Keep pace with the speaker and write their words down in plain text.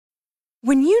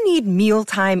When you need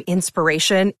mealtime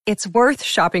inspiration, it's worth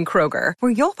shopping Kroger,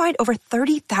 where you'll find over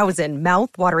 30,000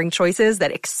 mouth-watering choices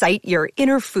that excite your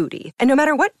inner foodie. And no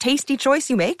matter what tasty choice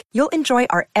you make, you'll enjoy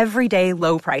our everyday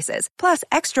low prices, plus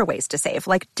extra ways to save,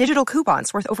 like digital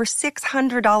coupons worth over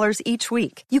 $600 each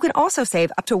week. You can also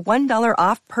save up to $1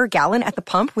 off per gallon at the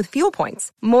pump with fuel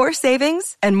points. More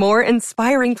savings and more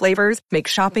inspiring flavors make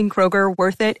shopping Kroger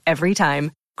worth it every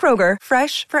time. Kroger,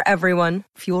 fresh for everyone.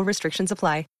 Fuel restrictions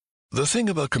apply. The thing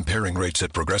about comparing rates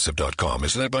at Progressive.com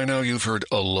is that by now you've heard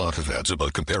a lot of ads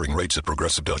about comparing rates at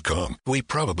Progressive.com. We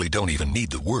probably don't even need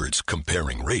the words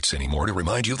comparing rates anymore to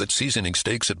remind you that seasoning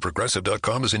steaks at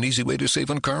Progressive.com is an easy way to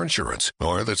save on car insurance,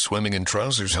 or that swimming in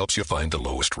trousers helps you find the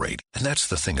lowest rate. And that's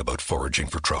the thing about foraging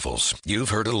for truffles. You've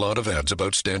heard a lot of ads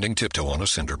about standing tiptoe on a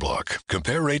cinder block.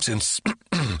 Compare rates and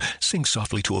sing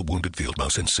softly to a wounded field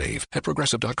mouse and save at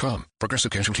Progressive.com.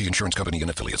 Progressive Casualty Insurance Company and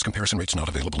Affiliates. Comparison rates not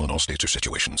available in all states or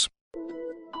situations.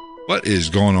 What is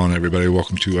going on, everybody?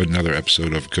 Welcome to another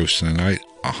episode of Ghosts in the Night,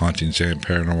 a Hauntings and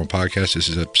Paranormal podcast. This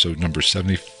is episode number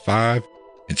 75,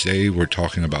 and today we're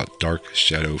talking about dark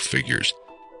shadow figures.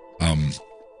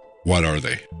 What are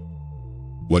they?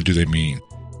 What do they mean?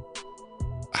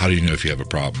 How do you know if you have a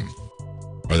problem?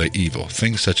 Are they evil?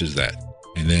 Things such as that.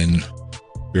 And then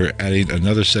we're adding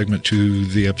another segment to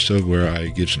the episode where I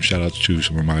give some shout outs to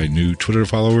some of my new Twitter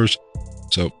followers.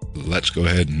 So let's go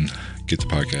ahead and get the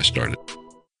podcast started.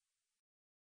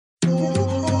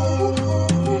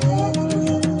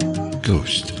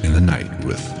 Ghost in the Night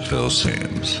with Phil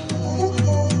Sams.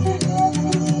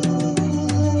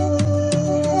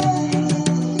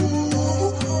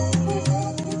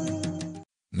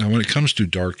 Now, when it comes to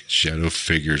dark shadow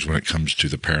figures, when it comes to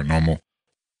the paranormal,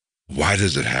 why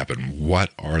does it happen?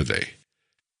 What are they?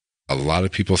 A lot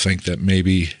of people think that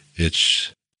maybe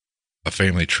it's a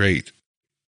family trait.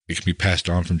 It can be passed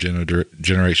on from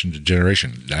generation to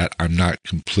generation. That I'm not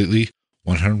completely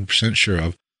 100% sure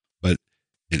of, but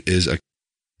it's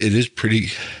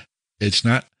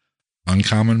not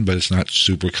uncommon, but it's not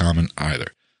super common either.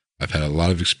 I've had a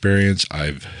lot of experience.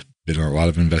 I've been on a lot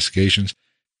of investigations,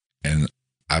 and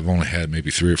I've only had maybe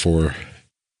 3 or 4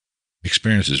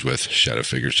 experiences with shadow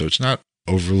figures. So it's not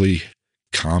overly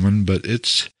common, but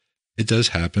it does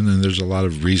happen, and there's a lot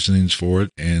of reasonings for it,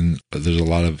 and there's a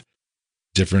lot of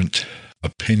different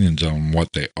opinions on what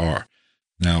they are.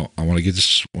 Now, I want to get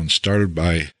this one started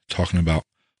by talking about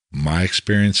my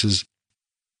experiences.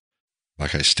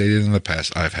 Like I stated in the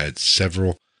past, I've had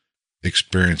several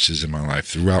experiences in my life,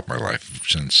 throughout my life,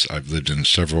 since I've lived in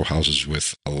several houses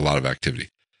with a lot of activity.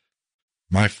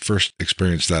 My first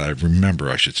experience that I remember,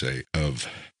 I should say, of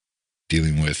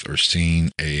dealing with or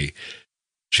seeing a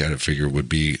shadow figure would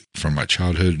be from my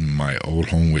childhood in my old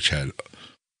home,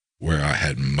 where I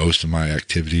had most of my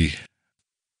activity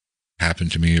happen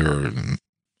to me, or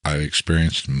I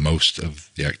experienced most of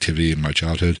the activity in my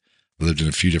childhood. I lived in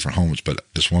a few different homes, but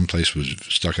this one place was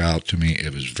stuck out to me.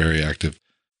 It was very active,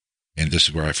 and this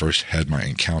is where I first had my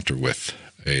encounter with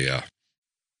a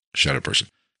shadow person.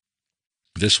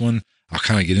 This one, I'll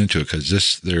kind of get into it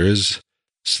because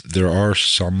there are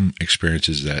some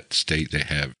experiences that state they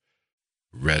have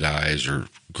red eyes or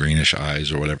greenish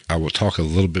eyes or whatever. I will talk a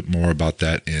little bit more about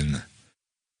that in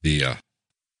the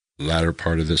latter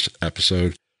part of this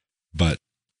episode, but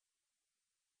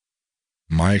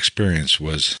my experience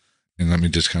was, and let me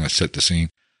just kind of set the scene.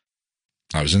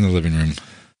 I was in the living room,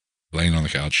 laying on the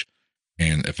couch,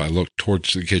 and if I looked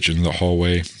towards the kitchen, the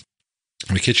hallway,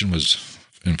 the kitchen was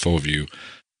in full view,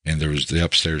 and there was the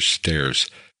upstairs stairs,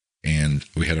 and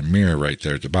we had a mirror right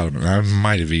there at the bottom. And I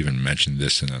might have even mentioned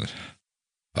this in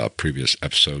a previous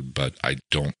episode, but I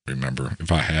don't remember.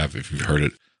 If you've heard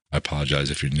it, I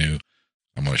apologize. If you're new,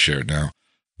 I'm going to share it now.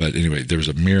 But anyway, there was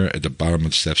a mirror at the bottom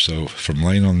of the steps. So from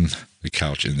laying on the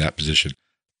couch in that position,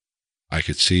 I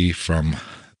could see from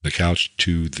the couch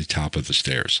to the top of the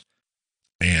stairs.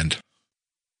 And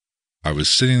I was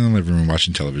sitting in the living room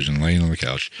watching television, laying on the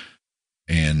couch,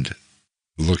 and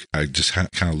I just kind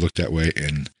of looked that way.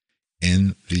 And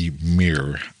in the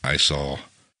mirror, I saw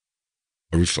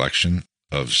a reflection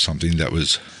of something that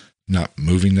was not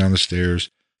moving down the stairs,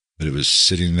 but it was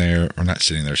sitting there, or not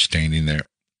sitting there, standing there.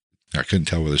 I couldn't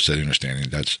tell whether sitting or standing.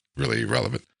 That's really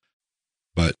irrelevant.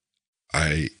 But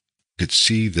I could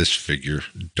see this figure,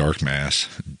 dark mass,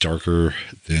 darker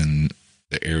than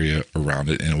the area around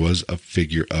it. And it was a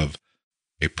figure of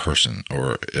a person,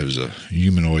 or it was a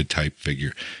humanoid type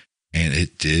figure. And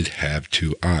it did have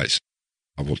 2 eyes.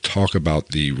 I will talk about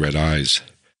the red eyes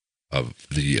of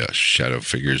the shadow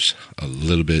figures a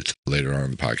little bit later on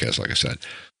in the podcast, like I said.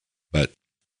 But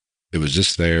it was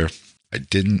just there. It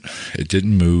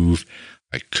didn't move.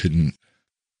 I couldn't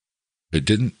It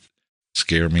didn't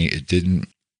scare me.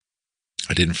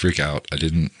 I didn't freak out. I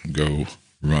didn't go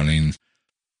running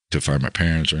to find my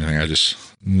parents or anything. I just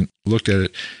looked at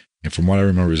it, and from what I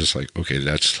remember, it was just like, okay,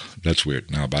 that's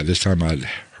weird. Now, by this time, I'd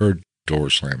heard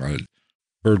doors slam. I'd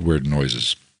heard weird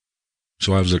noises,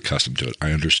 so I was accustomed to it. I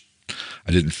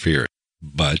didn't fear it,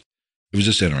 but it was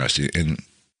just interesting. And,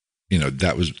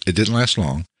 it didn't last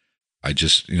long. I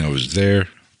just, it was there.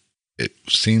 It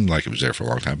seemed like it was there for a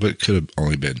long time, but it could have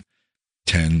only been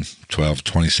 10, 12,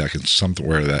 20 seconds,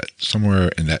 somewhere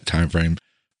in that time frame.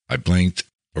 I blinked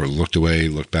or looked away,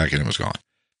 looked back, and it was gone.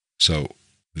 So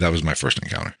that was my first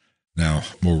encounter. Now,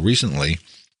 more recently,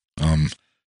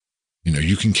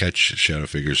 you can catch shadow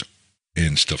figures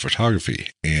in still photography,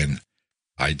 and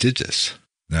I did this.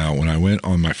 Now, when I went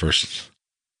on my first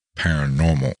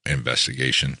paranormal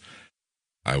investigation,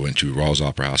 I went to Rawls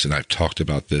Opera House, and I've talked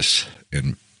about this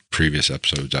in previous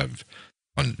episodes.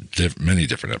 On many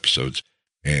different episodes.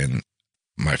 And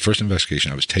my first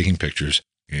investigation, I was taking pictures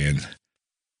and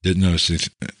didn't notice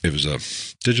anything. It was a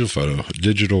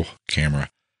digital camera.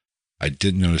 I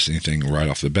didn't notice anything right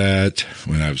off the bat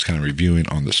when I was kind of reviewing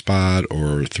on the spot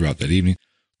or throughout that evening.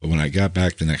 But when I got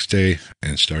back the next day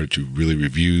and started to really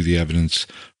review the evidence,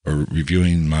 or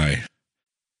reviewing my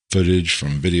footage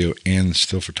from video and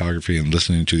still photography and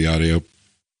listening to the audio,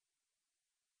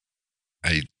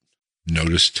 I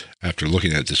noticed, after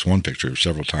looking at this one picture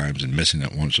several times and missing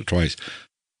it once or twice,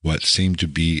 what seemed to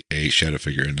be a shadow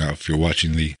figure. And now, if you're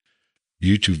watching the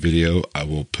YouTube video, I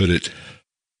will put a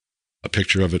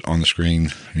picture of it on the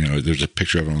screen. There's a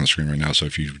picture of it on the screen right now. So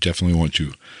if you definitely want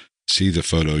to see the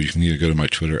photo, you can either go to my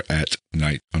Twitter at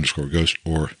 @night_ghost,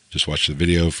 or just watch the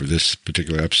video for this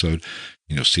particular episode.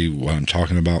 See what I'm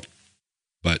talking about.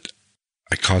 But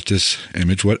I caught this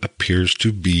image, what appears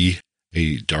to be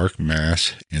a dark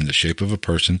mass in the shape of a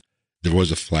person. There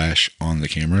was a flash on the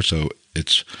camera, so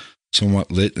it's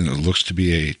somewhat lit, and it looks to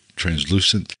be a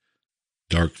translucent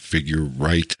dark figure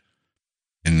right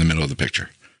in the middle of the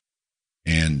picture.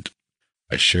 And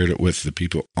I shared it with the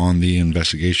people on the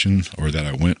investigation, or that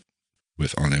I went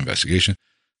with on the investigation.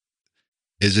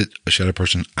 Is it a shadow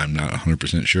person? I'm not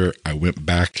 100% sure. I went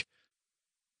back,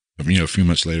 a few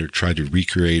months later, tried to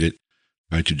recreate it,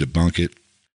 tried to debunk it,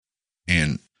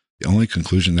 and the only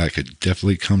conclusion that I could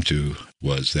definitely come to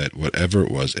was that whatever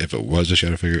it was, if it was a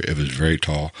shadow figure, it was very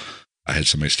tall. I had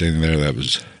somebody standing there that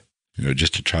was,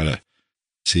 just to try to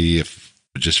see if,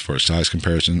 just for a size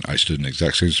comparison, I stood in the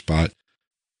exact same spot,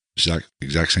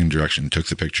 exact same direction, took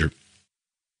the picture,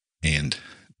 and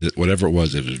whatever it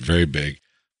was very big.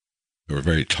 They were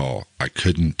very tall. I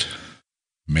couldn't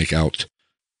make out.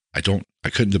 I couldn't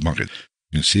debunk it.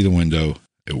 You can see the window.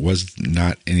 It was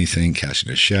not anything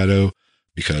casting a shadow,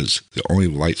 because the only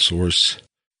light source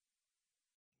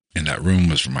in that room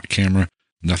was from my camera.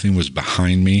 Nothing was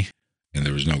behind me, and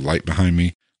there was no light behind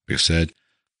me, like I said.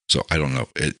 So I don't know.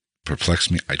 It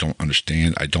perplexed me. I don't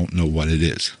understand. I don't know what it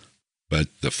is. But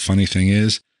the funny thing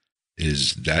is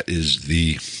that is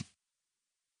the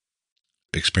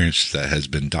experience that has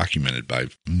been documented by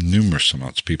numerous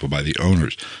amounts of people, by the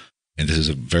owners. And this is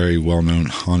a very well-known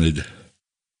haunted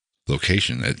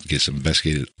location that gets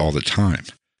investigated all the time.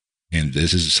 And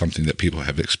this is something that people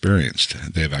have experienced.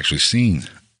 They have actually seen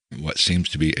what seems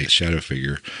to be a shadow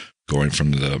figure going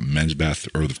from the men's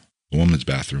bathroom, or the woman's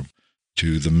bathroom,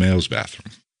 to the male's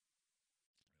bathroom.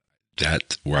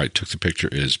 That, where I took the picture,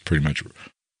 is pretty much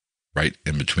right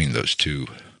in between those two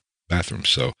bathrooms.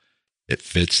 So it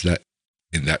fits that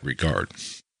in that regard.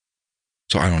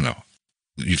 So I don't know.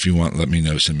 If you want, let me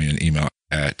know. Send me an email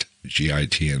at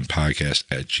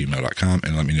gitnpodcast@gmail.com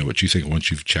and let me know what you think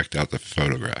once you've checked out the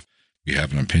photograph. If you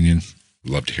have an opinion, I'd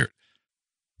love to hear it.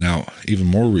 Now, even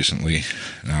more recently,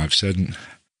 I've said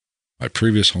my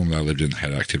previous home that I lived in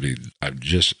had activity. I've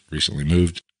just recently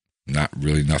moved. Not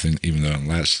really nothing, even though in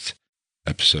last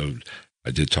episode I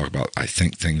did talk about, I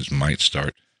think things might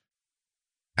start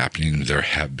happening. There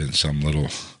have been some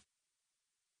little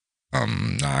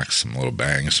knocks, some little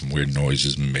bangs, some weird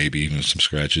noises, maybe even some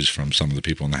scratches from some of the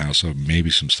people in the house. So maybe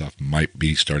some stuff might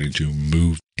be starting to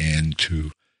move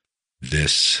into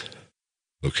this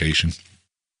location.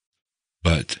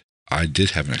 But I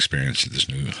did have an experience at this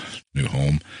new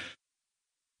home,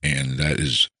 and that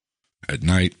is at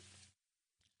night.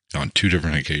 On 2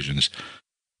 different occasions,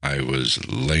 I was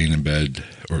laying in bed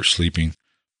or sleeping,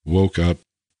 woke up,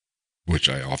 which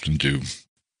I often do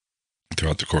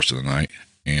throughout the course of the night,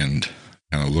 and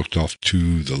kind of looked off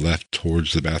to the left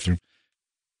towards the bathroom,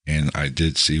 and I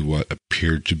did see what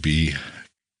appeared to be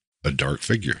a dark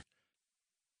figure.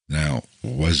 Now,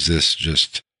 was this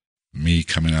just me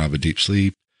coming out of a deep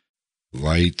sleep,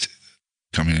 light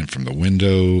coming in from the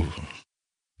window,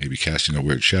 maybe casting a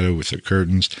weird shadow with their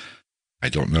curtains. I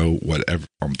don't know, whatever.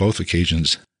 On both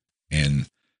occasions, and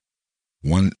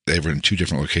one, they were in two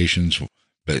different locations,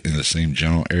 but in the same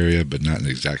general area, but not in the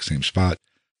exact same spot.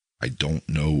 I don't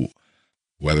know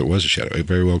whether it was a shadow. It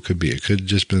very well could be. It could have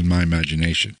just been my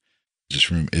imagination.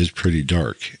 This room is pretty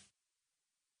dark.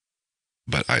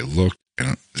 But I looked,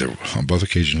 and there, on both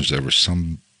occasions, there was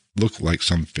looked like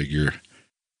some figure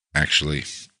actually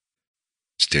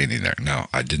standing there. Now,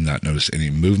 I did not notice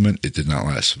any movement. It did not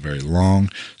last very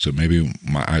long, so maybe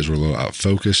my eyes were a little out of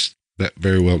focus. That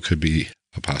very well could be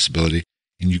a possibility,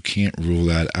 and you can't rule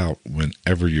that out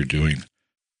whenever you're doing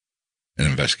an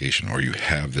investigation or you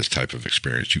have this type of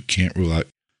experience. You can't rule out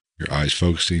your eyes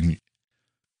focusing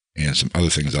and some other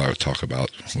things that I would talk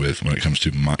about with when it comes to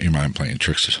your mind playing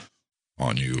tricks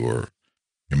on you or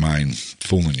your mind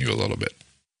fooling you a little bit.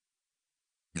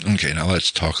 Okay, now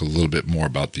let's talk a little bit more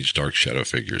about these dark shadow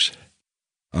figures.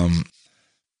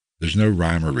 There's no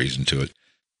rhyme or reason to it.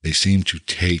 They seem to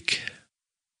take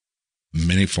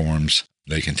many forms.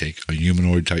 They can take a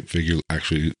humanoid type figure,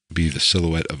 actually be the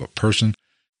silhouette of a person.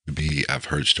 I've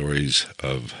heard stories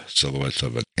of silhouettes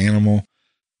of an animal,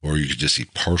 or you could just see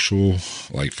partial,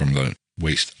 like from the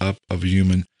waist up of a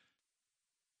human.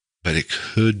 But it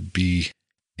could be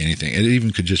anything. It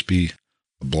even could just be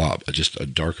a blob, just a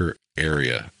darker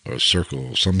area or a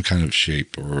circle, some kind of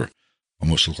shape, or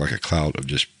almost look like a cloud of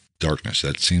just darkness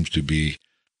that seems to be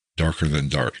darker than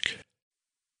dark.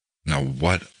 Now,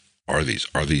 what are these?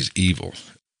 Are these evil?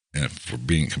 And if we're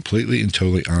being completely and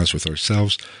totally honest with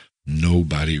ourselves,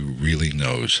 nobody really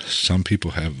knows. Some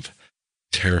people have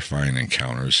terrifying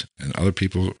encounters, and other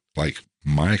people, like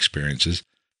my experiences,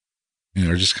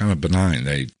 are just kind of benign.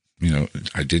 I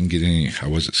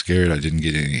wasn't scared. I didn't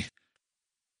get any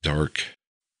dark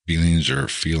feelings or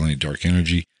feel any dark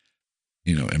energy.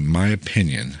 In my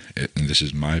opinion, and this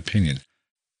is my opinion,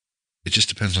 it just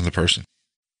depends on the person.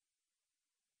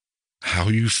 How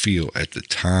you feel at the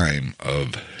time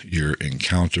of your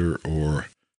encounter or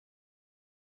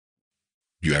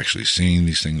you actually seeing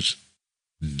these things,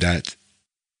 that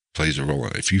plays a role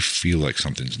in it. If you feel like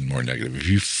something's more negative, if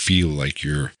you feel like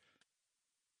you're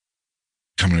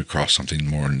coming across something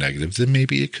more negative, then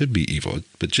maybe it could be evil.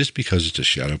 But just because it's a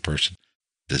shadow person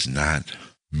does not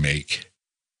make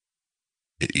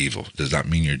it evil. Does not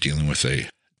mean you're dealing with a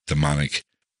demonic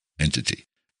entity.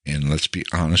 And let's be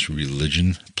honest,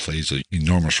 religion plays an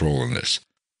enormous role in this.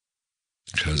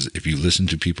 Because if you listen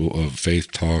to people of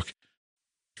faith talk,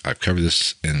 I've covered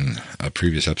this in a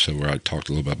previous episode where I talked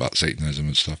a little bit about Satanism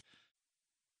and stuff.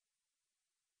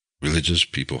 Religious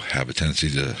people have a tendency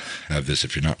to have this: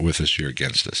 if you're not with us, you're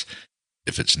against us.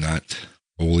 If it's not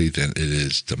holy, then it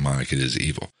is demonic, it is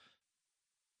evil.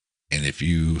 And if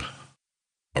you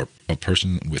are a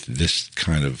person with this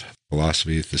kind of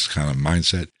philosophy, this kind of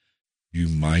mindset, you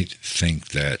might think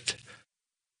that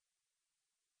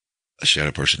a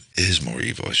shadow person is more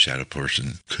evil. A shadow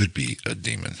person could be a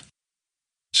demon.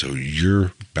 So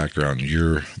your background,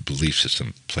 your belief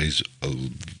system plays a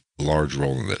large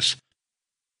role in this.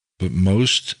 But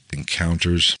most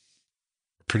encounters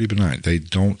are pretty benign. They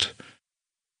don't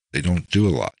do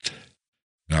a lot.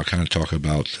 Now I'll kind of talk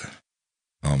about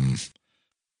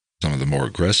some of the more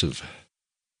aggressive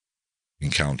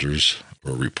encounters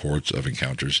or reports of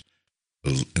encounters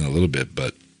in a little bit,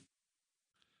 but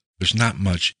there's not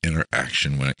much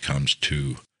interaction when it comes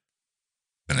to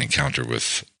an encounter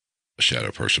with a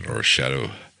shadow person or a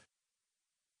shadow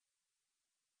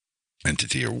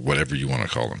entity or whatever you want to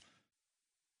call them.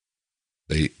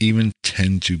 They even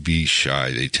tend to be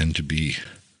shy. They tend to be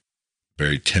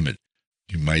very timid.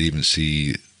 You might even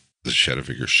see the shadow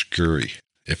figure scurry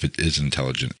if it is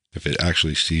intelligent, if it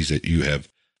actually sees that you have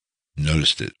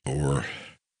noticed it or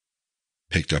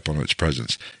picked up on its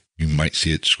presence. You might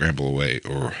see it scramble away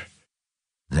or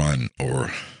run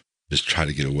or just try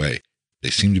to get away. They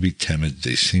seem to be timid.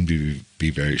 They seem to be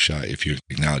very shy if you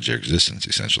acknowledge their existence,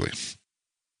 essentially.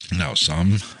 Now,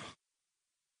 some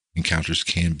encounters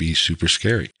can be super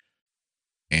scary.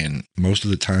 And most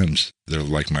of the times, they're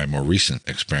like my more recent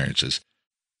experiences,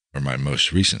 or my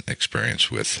most recent experience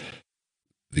with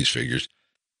these figures.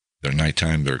 They're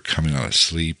nighttime, they're coming out of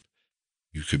sleep.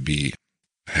 You could be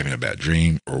having a bad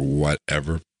dream or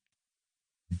whatever.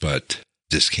 But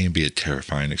this can be a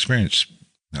terrifying experience.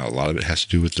 Now, a lot of it has to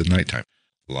do with the nighttime.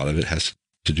 A lot of it has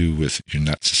to do with you're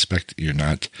not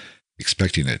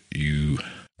expecting it. You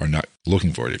are not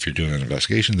looking for it. If you're doing an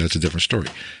investigation, that's a different story.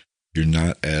 You're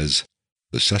not as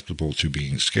susceptible to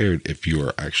being scared if you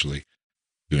are actually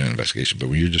doing an investigation. But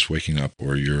when you're just waking up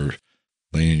or you're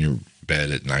laying in your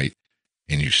bed at night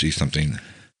and you see something,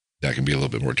 that can be a little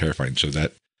bit more terrifying. So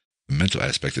that the mental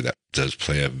aspect of that does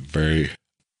play a very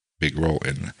big role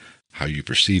in how you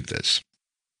perceive this.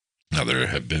 Now, there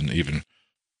have been even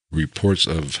reports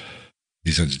of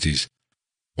these entities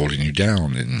holding you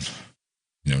down and,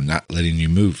 not letting you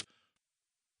move,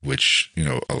 which,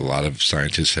 a lot of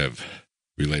scientists have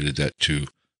related that to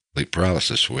sleep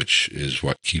paralysis, which is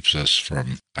what keeps us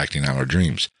from acting out our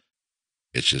dreams.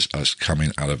 It's just us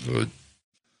coming out of a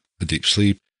deep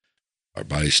sleep, our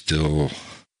body's still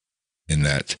in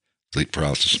that sleep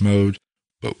paralysis mode,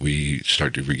 but we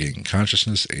start to regain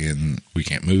consciousness and we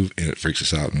can't move, and it freaks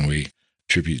us out, and we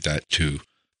attribute that to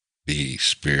the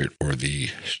spirit or the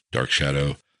dark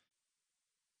shadow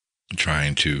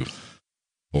trying to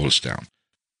hold us down.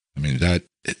 I mean, that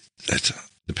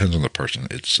depends on the person.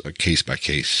 It's a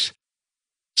case-by-case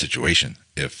situation.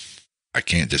 If I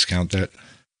can't discount that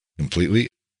completely,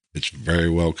 it very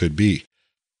well could be.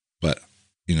 But,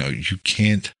 you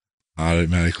can't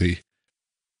automatically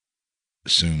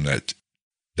assume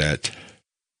that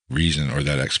reason or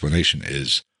that explanation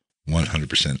is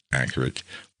 100% accurate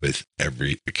with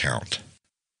every account.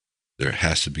 There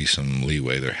has to be some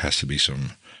leeway. There has to be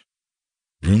some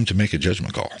room to make a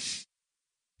judgment call.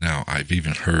 Now, I've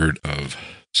even heard of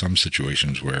some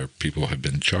situations where people have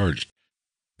been charged,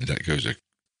 and that goes a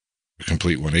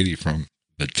complete 180 from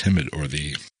the timid or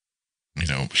the,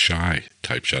 shy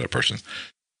type shadow person.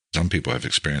 Some people have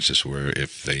experienced this where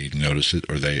if they notice it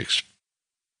or they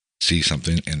see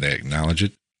something and they acknowledge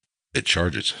it, it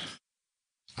charges.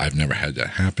 I've never had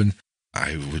that happen.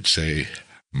 I would say,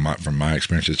 from my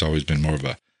experience, it's always been more of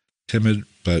a timid,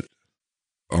 but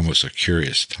almost a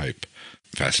curious type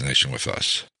fascination with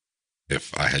us.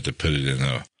 If I had to put it in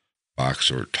a box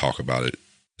or talk about it,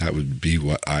 that would be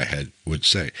what I would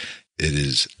say. It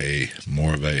is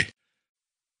more of a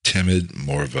timid,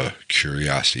 more of a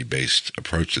curiosity-based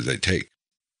approach that they take.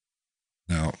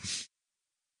 Now,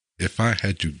 if I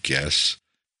had to guess,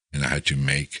 and I had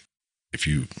to if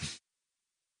you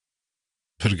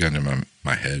put a gun in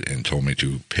my head and told me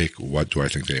to pick, what do I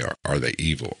think they are they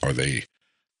evil? Are they,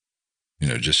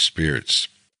 just spirits?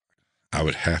 I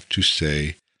would have to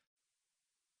say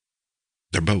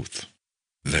they're both.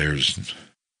 It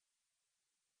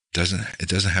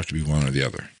doesn't have to be one or the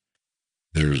other.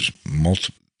 There's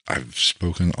multiple. I've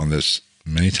spoken on this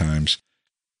many times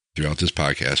throughout this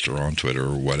podcast or on Twitter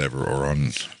or whatever, or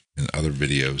in other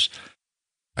videos.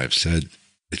 I've said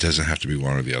it doesn't have to be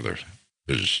one or the other.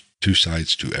 There's two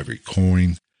sides to every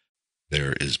coin.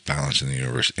 There is balance in the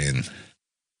universe, and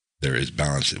there is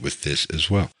balance with this as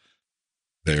well.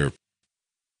 There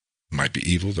might be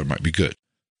evil, there might be good.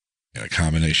 And a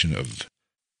combination of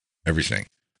everything.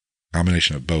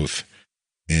 Combination of both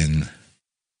in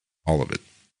all of it.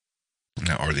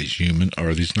 Now, are these human or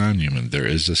are these non-human? There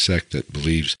is a sect that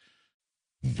believes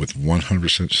with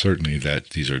 100% certainty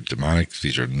that these are demonic,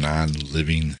 these are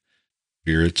non-living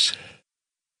spirits.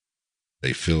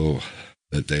 They feel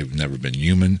that they've never been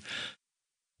human,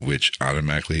 which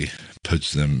automatically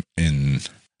puts them in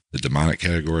the demonic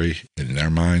category in their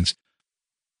minds.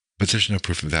 But there's no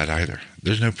proof of that either.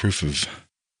 There's no proof of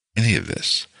any of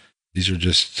this. These are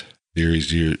just theories.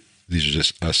 These are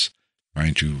just us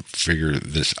trying to figure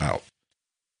this out.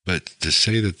 But to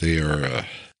say that they are a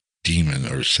demon,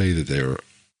 or say that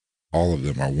all of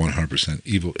them are 100%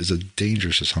 evil, is a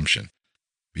dangerous assumption,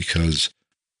 because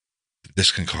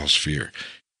this can cause fear.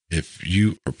 If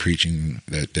you are preaching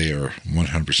that they are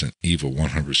 100% evil,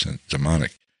 100%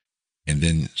 demonic, and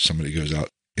then somebody goes out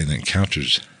and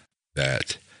encounters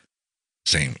that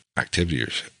same activity or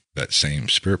that same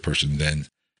spirit person, then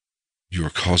you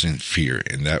are causing fear,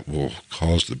 and that will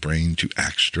cause the brain to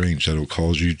act strange. That will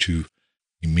cause you to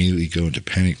immediately go into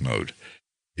panic mode.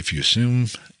 If you assume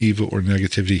evil or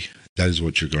negativity, that is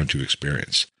what you're going to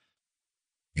experience.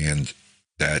 And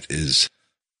that is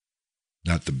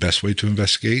not the best way to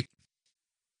investigate,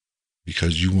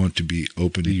 because you want to be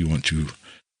open, you want to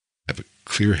have a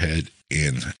clear head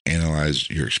and analyze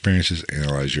your experiences,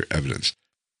 analyze your evidence.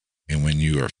 And when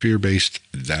you are fear-based,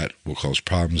 that will cause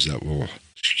problems, that will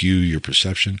skew your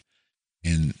perception,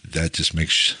 and that just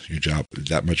makes your job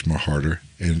that much more harder,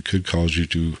 and could cause you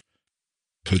to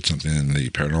put something in the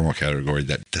paranormal category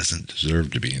that doesn't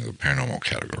deserve to be in the paranormal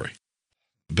category.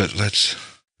 But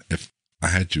if I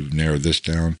had to narrow this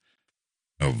down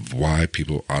of why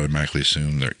people automatically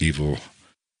assume they're evil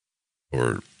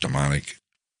or demonic,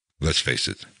 let's face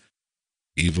it,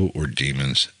 evil or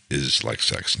demons is like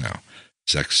sex now.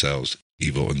 Sex sells,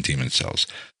 evil and demon sells.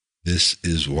 This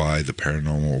is why the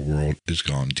paranormal world is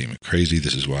gone demon crazy.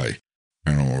 This is why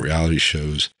paranormal reality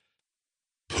shows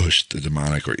push the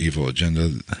demonic or evil agenda.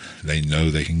 They know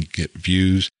they can get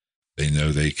views. They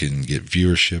know they can get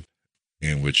viewership.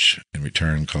 and which in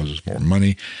return causes more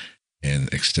money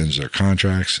and extends their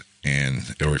contracts.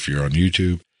 Or if you're on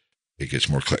YouTube, it gets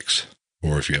more clicks.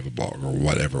 Or if you have a blog or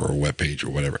whatever, or a web page or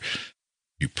whatever,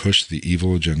 you push the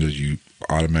evil agenda, you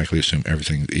automatically assume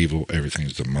everything's evil,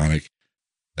 everything's demonic.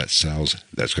 That sells.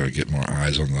 That's going to get more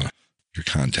eyes on your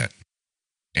content.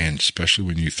 And especially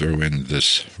when you throw in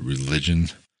this religion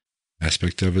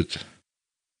aspect of it,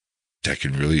 that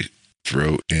can really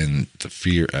throw in the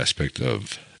fear aspect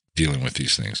of dealing with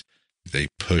these things. They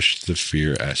push the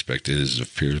fear aspect. It is a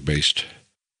fear-based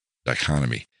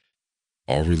dichotomy.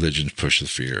 All religions push the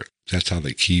fear. That's how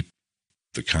they keep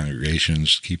the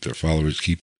congregations, keep their followers,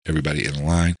 keep everybody in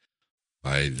line,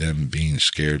 by them being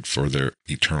scared for their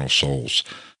eternal souls.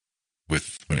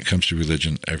 When it comes to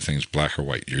religion, everything's black or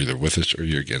white. You're either with us or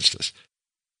you're against us.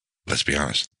 Let's be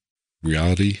honest.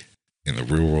 Reality in the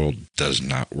real world does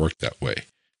not work that way.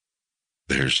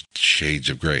 There's shades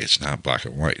of gray. It's not black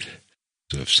and white.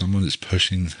 So if someone is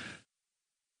pushing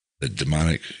the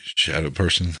demonic shadow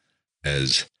person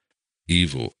as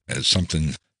evil, as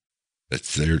something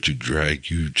that's there to drag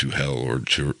you to hell, or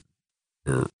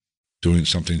doing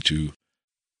something to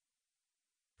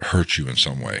hurt you in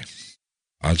some way,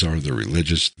 odds are they're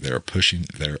religious. They're pushing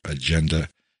their agenda.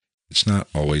 It's not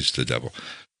always the devil.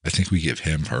 I think we give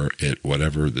him, her, it,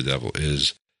 whatever the devil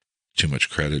is, too much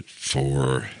credit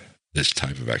for this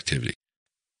type of activity.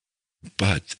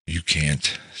 But you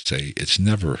can't say it's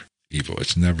never evil.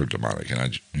 It's I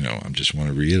just want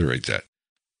to reiterate that.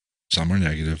 Some are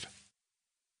negative,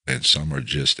 and some are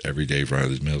just everyday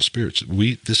run-of-the-mill spirits.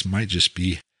 This might just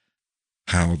be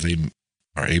how they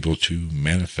are able to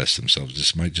manifest themselves.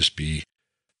 This might just be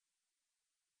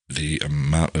the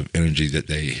amount of energy that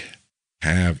they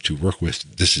have to work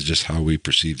with. This is just how we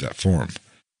perceive that form.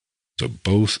 So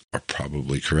both are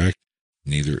probably correct.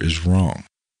 Neither is wrong.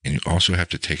 And you also have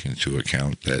to take into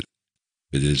account that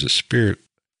it is a spirit.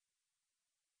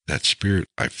 That spirit,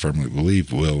 I firmly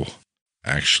believe, will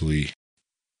actually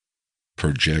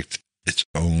project its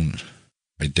own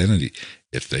identity.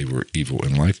 If they were evil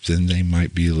in life, then they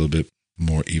might be a little bit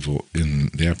more evil in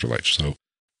the afterlife. So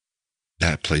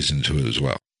that plays into it as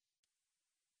well.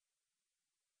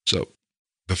 So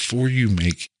before you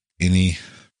make any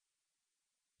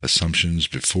assumptions,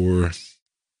 before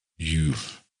you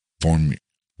form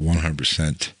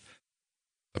 100%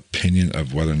 opinion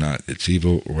of whether or not it's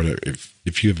evil or whatever,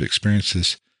 if you have experienced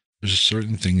this, there's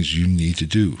certain things you need to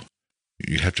do.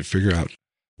 You have to figure out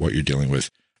what you're dealing with.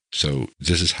 So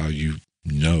this is how you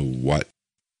know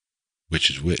which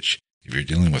is which. If you're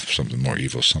dealing with something more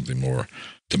evil, something more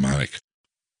demonic,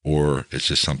 or it's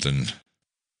just something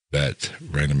that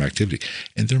random activity.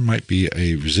 And there might be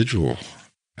a residual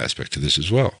aspect to this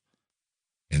as well.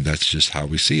 And that's just how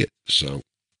we see it. So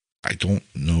I don't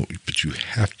know, but you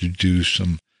have to do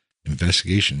some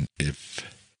investigation. You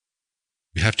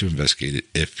have to investigate it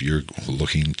if you're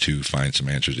looking to find some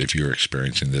answers, if you're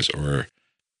experiencing this or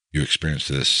you experience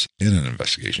this in an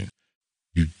investigation.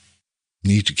 You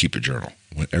need to keep a journal.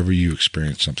 Whenever you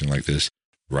experience something like this,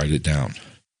 write it down.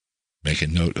 Make a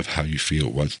note of how you feel,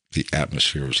 what the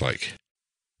atmosphere was like.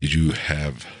 Did you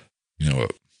have, a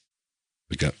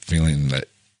gut feeling that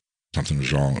something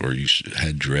was wrong, or you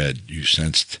had dread, you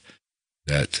sensed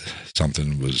that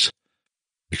something was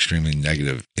extremely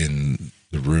negative in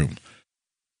the room?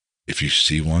 If you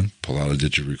see one, pull out a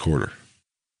digital recorder.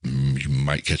 You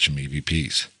might catch some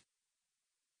EVPs.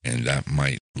 And that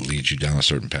might lead you down a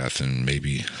certain path and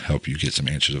maybe help you get some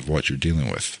answers of what you're dealing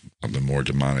with. Something more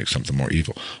demonic, something more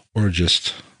evil, or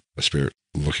just a spirit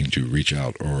looking to reach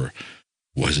out, or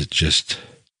was it just,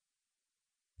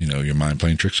 your mind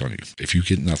playing tricks on you? If you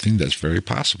get nothing, that's very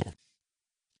possible.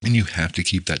 And you have to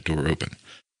keep that door open.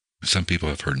 Some people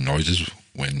have heard noises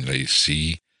when they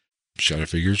see shadow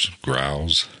figures,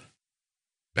 growls,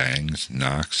 bangs,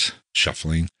 knocks,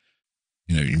 shuffling.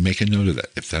 You make a note of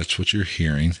that. If that's what you're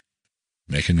hearing,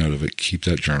 make a note of it, keep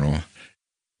that journal.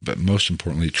 But most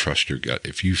importantly, trust your gut.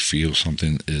 If you feel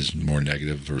something is more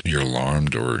negative, or you're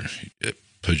alarmed, or it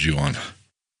puts you on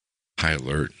high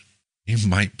alert, you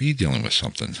might be dealing with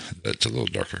something that's a little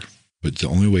darker. But the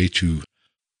only way to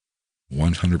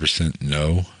 100%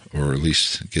 know, or at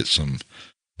least get some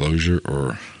closure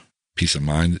or peace of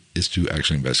mind, is to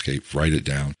actually investigate, write it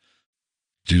down,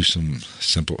 do some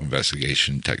simple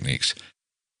investigation techniques,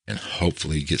 and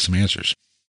hopefully get some answers.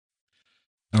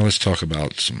 Now let's talk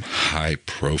about some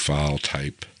high-profile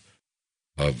type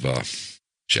of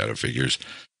shadow figures.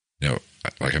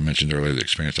 Like I mentioned earlier, the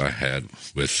experience I had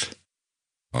with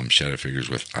shadow figures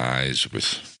with eyes,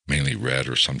 with mainly red,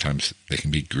 or sometimes they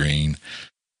can be green.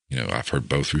 I've heard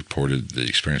both reported. The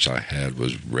experience I had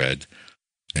was red.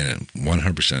 And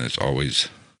 100% it's always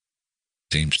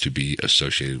seems to be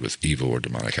associated with evil or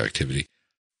demonic activity.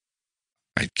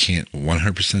 I can't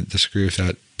 100% disagree with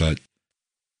that, but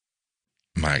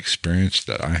my experience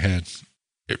that I had,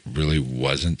 it really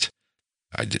wasn't.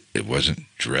 It wasn't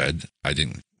dread.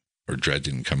 Dread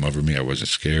didn't come over me. I wasn't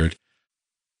scared.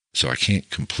 So I can't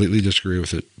completely disagree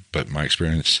with it, but my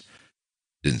experience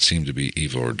didn't seem to be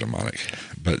evil or demonic.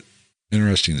 But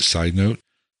interesting side note,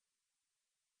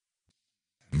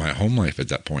 my home life at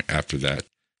that point, after that,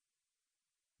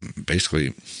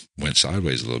 basically went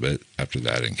sideways a little bit after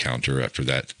that encounter, after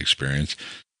that experience.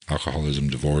 Alcoholism,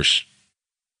 divorce,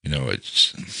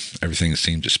 everything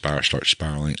seemed to start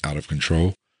spiraling out of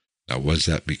control. Now, was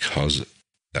that because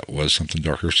that was something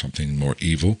darker, something more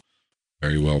evil?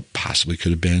 Very well, possibly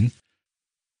could have been.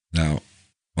 Now,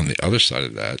 on the other side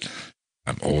of that,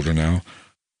 I'm older now,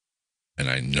 and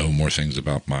I know more things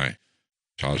about my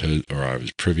childhood, or I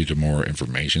was privy to more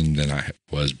information than I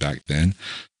was back then.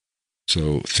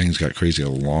 So things got crazy a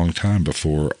long time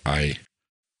before I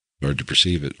started to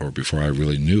perceive it, or before I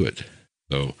really knew it.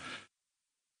 So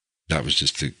that was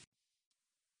just the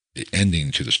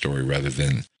ending to the story, rather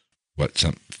than what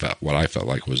I felt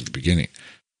like was the beginning.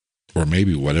 Or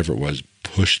maybe whatever it was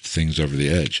pushed things over the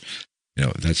edge.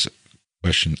 That's a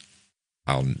question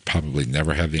I'll probably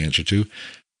never have the answer to,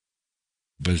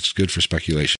 but it's good for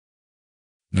speculation.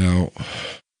 Now,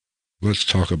 let's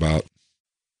talk about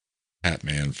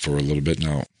Hatman for a little bit.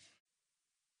 Now,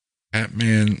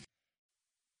 Hatman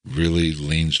really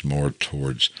leans more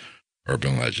towards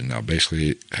urban legend. Now,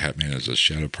 basically, Hatman is a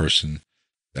shadow person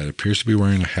that appears to be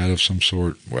wearing a hat of some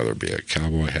sort, whether it be a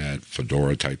cowboy hat,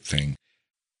 fedora type thing.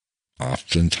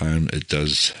 Oftentimes, it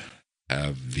does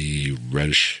have the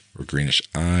reddish or greenish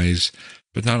eyes,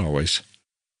 but not always.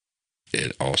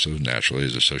 It also naturally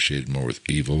is associated more with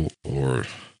evil or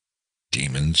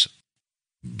demons,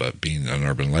 but being an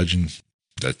urban legend,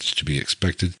 that's to be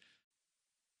expected.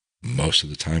 Most of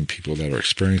the time, people that are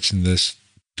experiencing this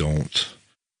don't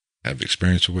have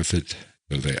experience with it,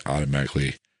 so they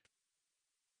automatically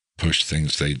push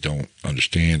things they don't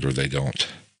understand or they don't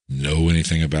know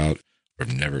anything about or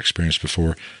have never experienced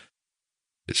before.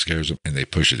 It scares them and they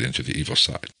push it into the evil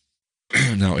side.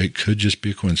 Now, it could just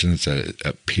be a coincidence that it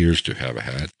appears to have a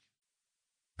hat.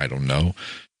 I don't know.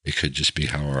 It could just be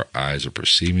how our eyes are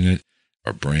perceiving it.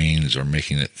 Our brains are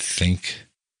making it think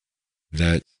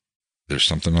that there's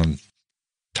something on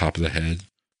top of the head.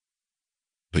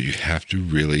 But you have to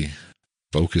really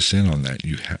focus in on that.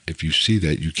 If you see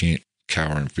that, you can't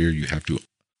cower in fear. You have to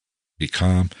be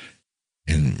calm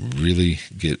and really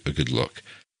get a good look.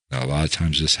 Now, a lot of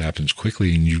times this happens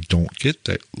quickly and you don't get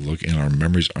that look, and our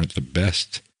memories aren't the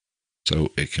best.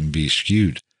 So it can be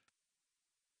skewed.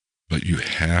 But you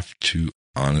have to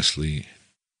honestly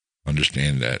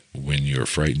understand that when you're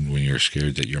frightened, when you're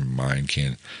scared, that your mind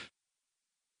can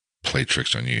play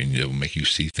tricks on you, and it'll make you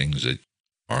see things that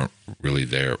aren't really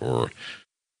there, or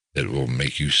it will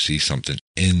make you see something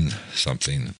in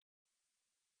something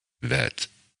that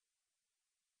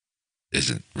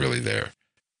isn't really there.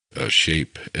 A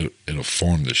shape, it'll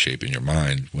form the shape in your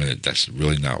mind when that's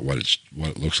really not what it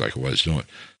looks like or what it's doing.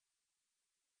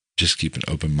 Just keep an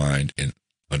open mind and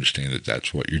understand that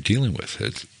that's what you're dealing with.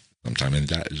 Sometimes, and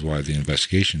that is why the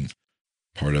investigation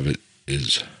part of it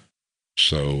is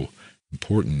so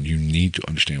important. You need to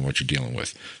understand what you're dealing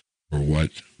with, or what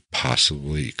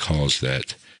possibly caused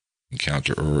that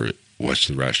encounter, or what's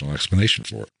the rational explanation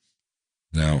for it.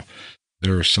 Now,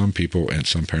 there are some people and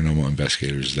some paranormal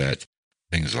investigators that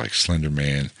things like Slender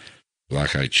Man,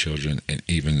 Black-Eyed Children, and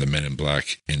even the Men in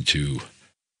Black into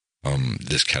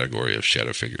this category of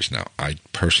shadow figures. Now, I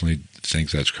personally think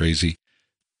that's crazy.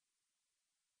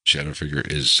 Shadow figure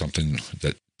is something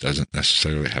that doesn't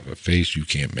necessarily have a face. You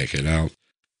can't make it out.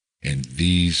 And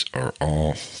these are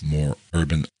all more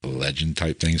urban legend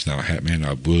type things. Now, Hatman,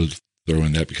 I would throw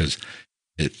in that because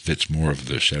it fits more of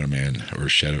the shadow man or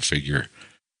shadow figure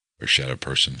or shadow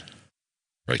person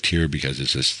right here, because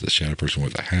it's just the shadow person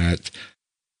with a hat.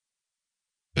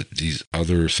 But these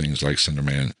other things like Slender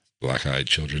Man, Black-Eyed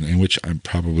Children, in which I'm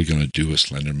probably going to do a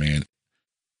Slender Man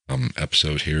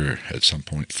episode here at some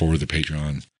point for the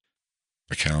Patreon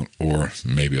account, or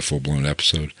maybe a full-blown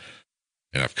episode.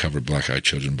 And I've covered Black-Eyed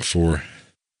Children before.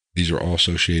 These are all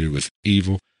associated with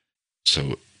evil,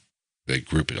 so they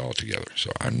group it all together.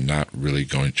 So I'm not really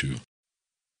going to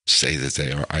say that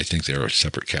they are. I think they are a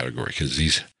separate category because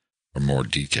these are more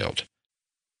detailed,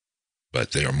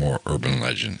 but they are more urban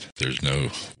legend. There's no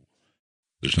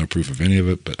proof of any of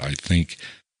it, but I think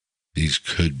these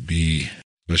could be,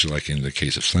 especially like in the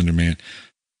case of Slender Man,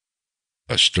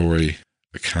 a story,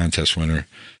 a contest winner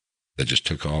that just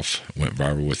took off, went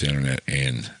viral with the internet,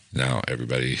 and now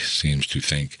everybody seems to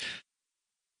think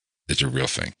it's a real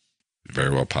thing. Very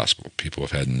well possible. People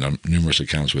have had numerous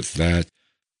accounts with that,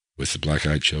 with the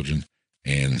black-eyed children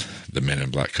and the Men in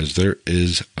Black, because there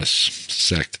is a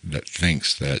sect that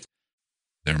thinks that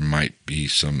there might be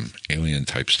some alien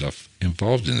type stuff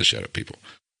involved in the Shadow People.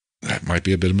 That might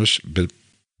be a bit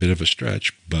of a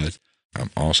stretch, but I'm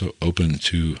also open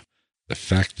to the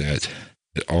fact that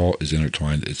it all is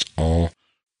intertwined. It's all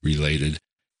related,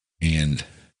 and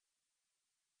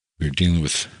we're dealing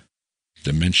with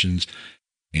dimensions,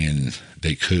 and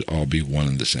they could all be one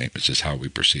and the same. It's just how we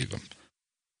perceive them.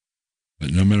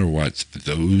 But no matter what,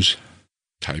 those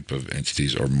type of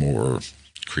entities or more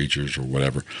creatures or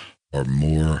whatever are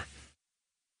more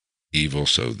evil,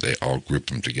 so they all group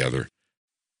them together.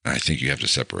 And I think you have to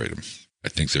separate them. I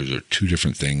think those are two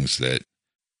different things that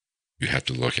you have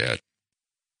to look at.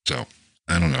 So,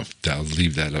 I don't know. I'll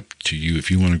leave that up to you.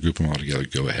 If you want to group them all together,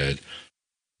 go ahead.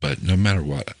 But no matter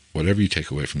what, whatever you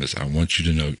take away from this, I want you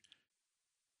to know,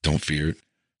 don't fear it.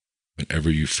 Whenever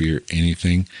you fear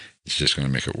anything, it's just going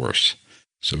to make it worse.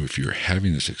 So if you're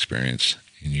having this experience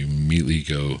and you immediately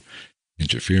go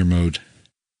into fear mode,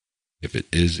 if it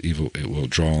is evil, it will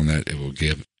draw on that. It will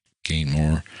gain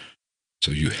more.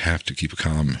 So you have to keep a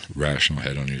calm, rational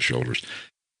head on your shoulders.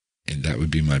 And that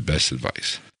would be my best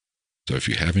advice. So if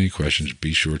you have any questions,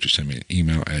 be sure to send me an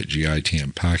email at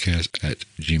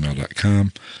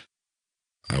gitmpodcast@gmail.com.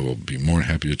 I will be more than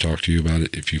happy to talk to you about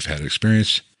it. If you've had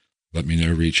experience, let me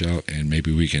know, reach out, and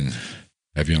maybe we can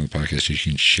have you on the podcast so you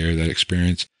can share that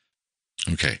experience.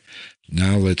 Okay,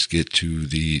 now let's get to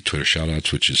the Twitter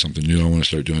shoutouts, which is something new I want to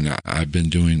start doing now. I've been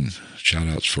doing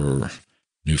shoutouts for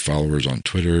new followers on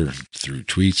Twitter through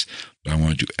tweets, but I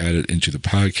wanted to add it into the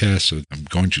podcast, so I'm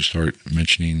going to start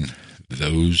mentioning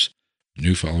those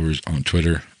new followers on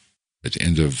Twitter at the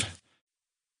end of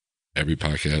every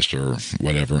podcast or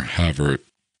whatever, however it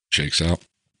shakes out.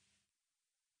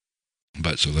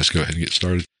 But so let's go ahead and get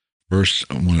started. First,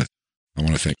 I want to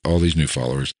thank all these new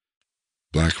followers.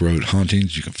 Black Road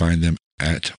Hauntings, you can find them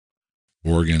at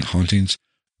Oregon Hauntings.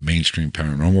 Mainstream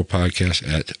Paranormal Podcast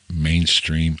at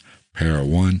Mainstream Para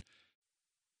 1.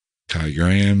 Kai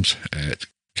Grams at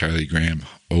Kylie Graham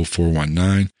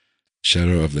 0419.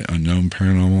 Shadow of the Unknown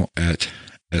Paranormal at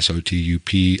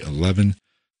SOTUP 11.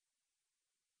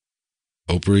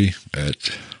 Opry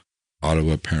at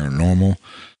Ottawa Paranormal.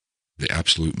 The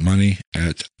Absolute Money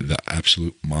at The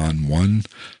Absolute Mon 1.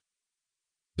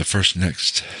 The First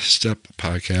Next Step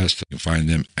Podcast, you can find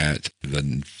them at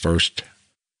The First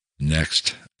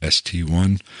Next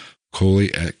ST1.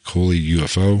 Coley at Coley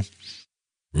UFO.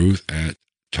 Ruth at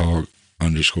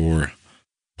Tog_Pogley.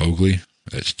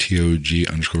 That's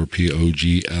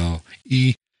TOG_POGLE.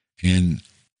 And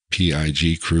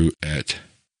PIG Crew at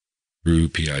Crew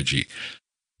PIG.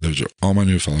 Those are all my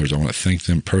new followers. I want to thank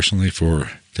them personally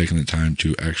for taking the time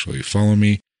to actually follow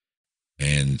me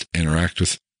and interact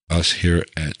with us here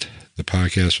at the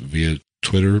podcast via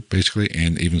Twitter, basically,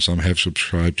 and even some have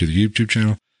subscribed to the YouTube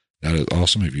channel. That is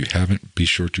awesome. If you haven't, be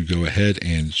sure to go ahead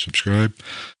and subscribe.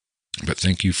 But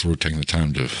thank you for taking the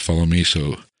time to follow me.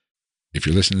 So if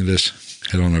you're listening to this,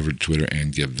 head on over to Twitter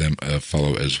and give them a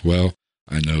follow as well.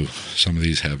 I know some of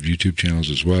these have YouTube channels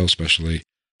as well, especially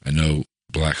I know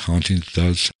Black Hauntings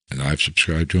does, and I've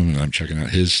subscribed to him and I'm checking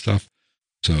out his stuff.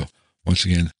 So once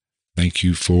again, thank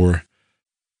you for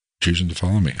choosing to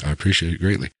follow me. I appreciate it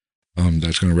greatly.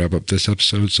 That's going to wrap up this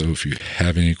episode. So if you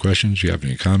have any questions, you have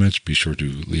any comments, be sure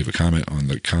to leave a comment on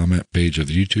the comment page of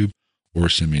the YouTube or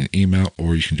send me an email,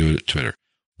 or you can do it at Twitter.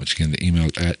 Once again, the email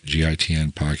is at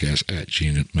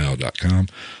gitnpodcast@gmail.com.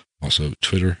 Also,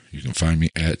 Twitter, you can find me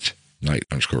at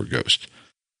night_ghost. I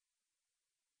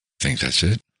think that's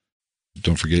it.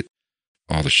 Don't forget,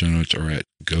 all the show notes are at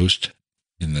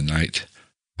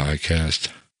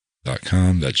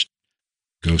ghostinthenight.podcast.com. That's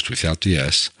ghost without the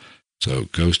S. So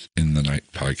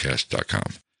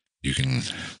ghostinthenight.podcast.com. You can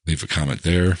leave a comment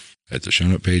there at the show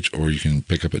note page, or you can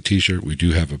pick up a t-shirt. We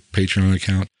do have a Patreon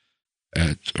account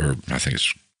I think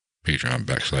it's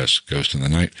Patreon.com/Ghost in the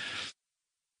Night.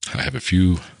 I have a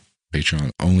few Patreon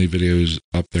only videos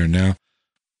up there now.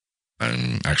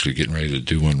 I'm actually getting ready to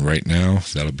do one right now.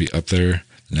 That'll be up there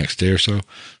the next day or so.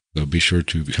 So be sure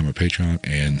to become a Patreon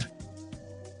and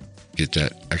get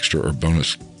that extra or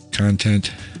bonus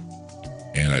content.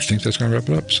 And I think that's going to wrap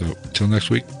it up. So until next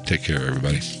week, take care,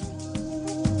 everybody.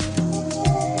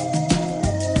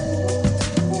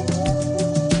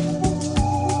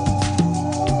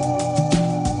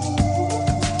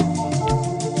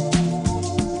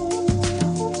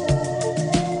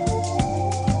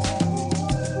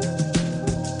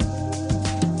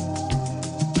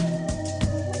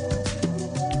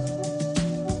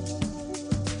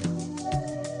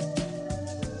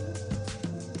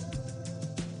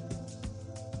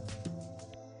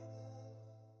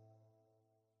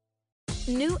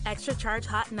 New Extra Charge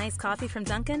Hot and Iced Coffee from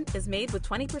Dunkin' is made with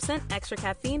 20% extra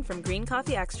caffeine from green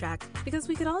coffee extract, because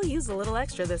we could all use a little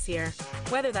extra this year.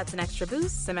 Whether that's an extra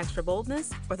boost, some extra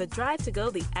boldness, or the drive to go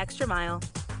the extra mile,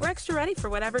 we're extra ready for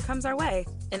whatever comes our way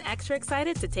and extra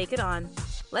excited to take it on.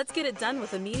 Let's get it done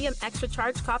with a medium extra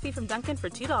charged coffee from Dunkin' for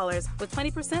 $2 with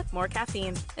 20% more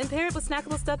caffeine. And pair it with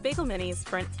snackable stuffed bagel minis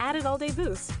for an added all-day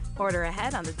boost. Order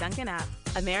ahead on the Dunkin' app.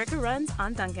 America runs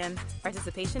on Dunkin'.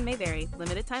 Participation may vary.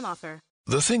 Limited time offer.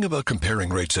 The thing about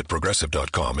comparing rates at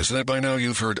Progressive.com is that by now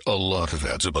you've heard a lot of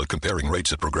ads about comparing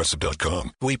rates at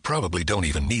Progressive.com. We probably don't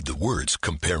even need the words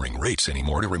comparing rates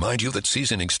anymore to remind you that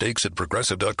seasoning steaks at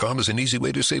Progressive.com is an easy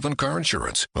way to save on car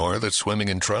insurance, or that swimming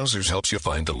in trousers helps you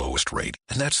find the lowest rate.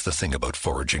 And that's the thing about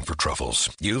foraging for truffles.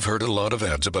 You've heard a lot of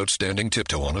ads about standing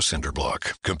tiptoe on a cinder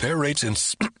block. Compare rates and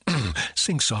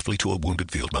sing softly to a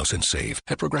wounded field mouse and save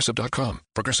at Progressive.com.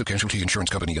 Progressive Casualty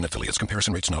Insurance Company and affiliates.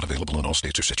 Comparison rates not available in all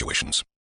states or situations.